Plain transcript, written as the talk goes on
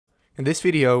In this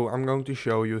video, I'm going to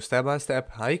show you step by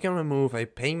step how you can remove a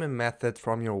payment method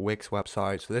from your Wix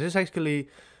website. So this is actually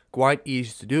quite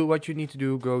easy to do. What you need to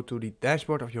do, go to the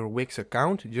dashboard of your Wix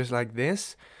account, just like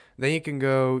this. Then you can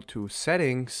go to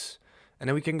settings, and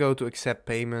then we can go to accept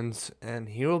payments, and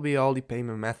here will be all the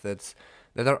payment methods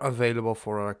that are available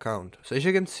for our account. So as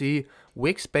you can see,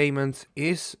 Wix payments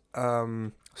is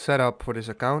set up for this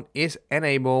account, is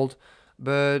enabled.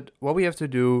 But what we have to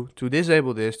do to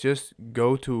disable this, just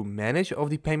go to manage of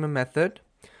the payment method,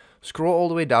 scroll all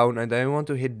the way down, and then we want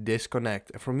to hit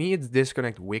disconnect. For me, it's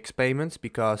disconnect Wix payments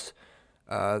because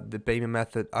the payment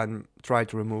method I'm trying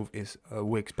to remove is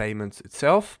Wix payments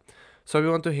itself. So we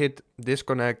want to hit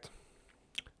disconnect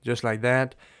just like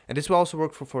that. And this will also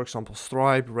work for example,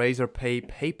 Stripe, Razorpay,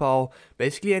 PayPal,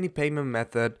 basically any payment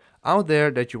method out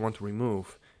there that you want to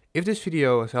remove. If this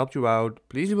video has helped you out,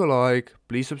 please leave a like,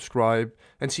 please subscribe,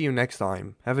 and see you next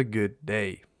time. Have a good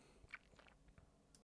day.